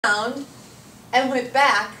around and went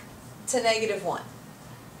back to -1.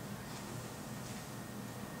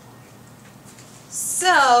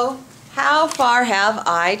 So, how far have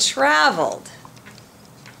I traveled?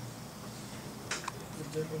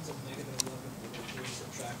 The difference of -11 will be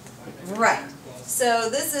subtracted by -1. Right. So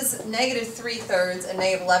this is -3/3 and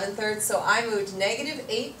 -11/3. So I moved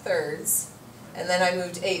 -8/3, and then I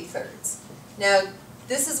moved 8/3. Now,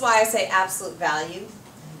 this is why I say absolute value,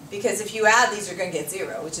 because if you add these, you're going to get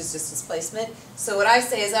 0, which is just displacement. So what I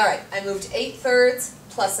say is, all right, I moved 8/3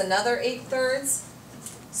 plus another 8/3,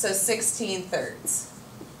 so 16/3.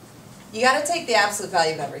 You got to take the absolute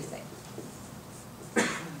value of everything.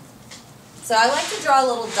 So I like to draw a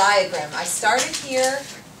little diagram. I started here,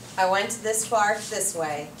 I went this far this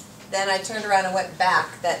way, then I turned around and went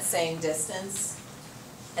back that same distance,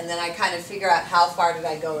 and then I kind of figure out how far did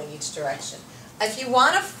I go in each direction. If you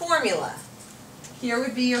want a formula, here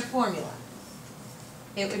would be your formula.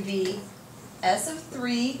 It would be S of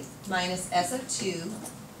 3 minus S of 2,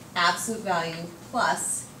 absolute value,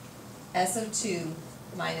 plus S of 2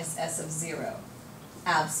 minus S of 0,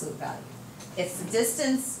 absolute value. It's the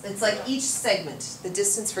distance, it's like each segment, the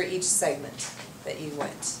distance for each segment that you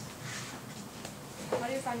went. How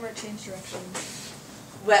do you find where it changed direction?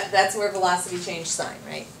 Well, that's where velocity changed sign,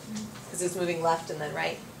 right? Because it's moving left and then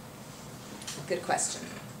right. Good question.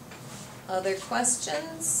 Other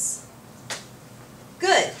questions?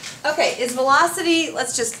 Good. Okay, is velocity,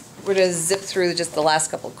 we're going to zip through just the last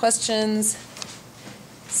couple of questions.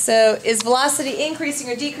 So, is velocity increasing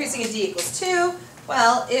or decreasing at d equals 2?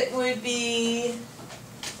 Well, it would be,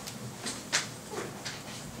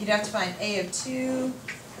 you'd have to find a of 2.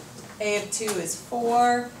 A of 2 is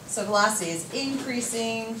 4, so velocity is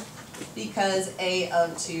increasing because a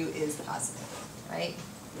of 2 is positive, right?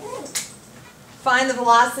 Find the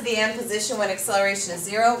velocity and position when acceleration is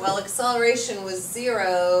 0. Well, acceleration was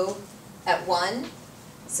 0 at 1,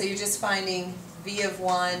 so you're just finding v of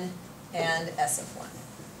 1 and s of 1.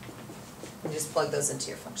 And just plug those into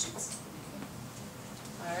your functions.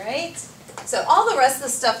 All right? So all the rest of the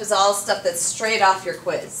stuff is all stuff that's straight off your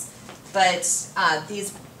quiz. But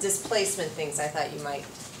these displacement things I thought you might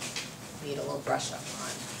need a little brush up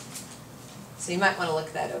on. So you might want to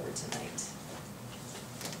look that over tonight.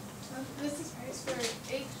 This is price for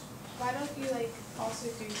H. Why don't you also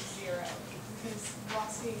do 0? Because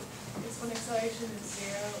velocity is when acceleration is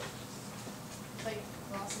 0.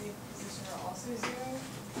 Velocity and position are also 0.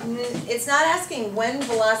 It's not asking when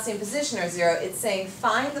velocity and position are 0. It's saying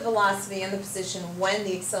find the velocity and the position when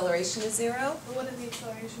the acceleration is 0. But wouldn't the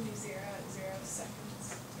acceleration be 0 at 0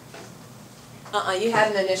 seconds? You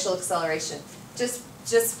had an initial acceleration. Just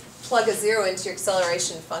plug a 0 into your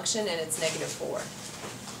acceleration function and it's -4.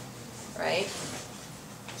 Right?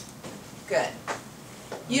 Good.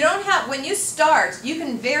 You don't have, when you start, you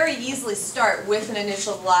can very easily start with an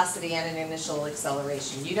initial velocity and an initial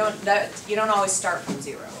acceleration. You don't always start from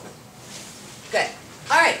 0. Good.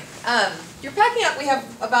 All right. You're packing up. We have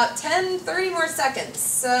about 30 more seconds.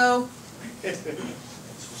 So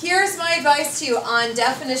here's my advice to you on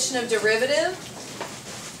definition of derivative.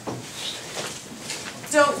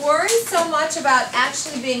 Don't worry so much about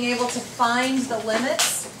actually being able to find the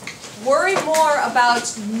limits. Worry more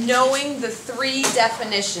about knowing the 3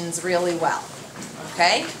 definitions really well,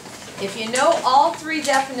 okay? If you know all 3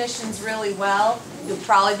 definitions really well, you'll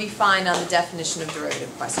probably be fine on the definition of derivative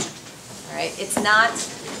question, all right? It's not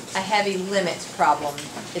a heavy limit problem.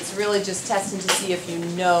 It's really just testing to see if you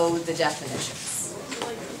know the definitions.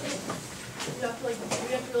 You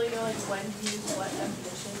have to really know when to use what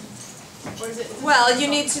definition? Or is it Well, you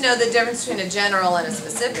need to know the difference between a general and a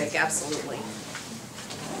specific, absolutely.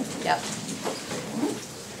 Yep.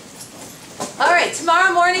 All right,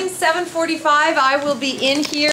 tomorrow morning, 7:45, I will be in here.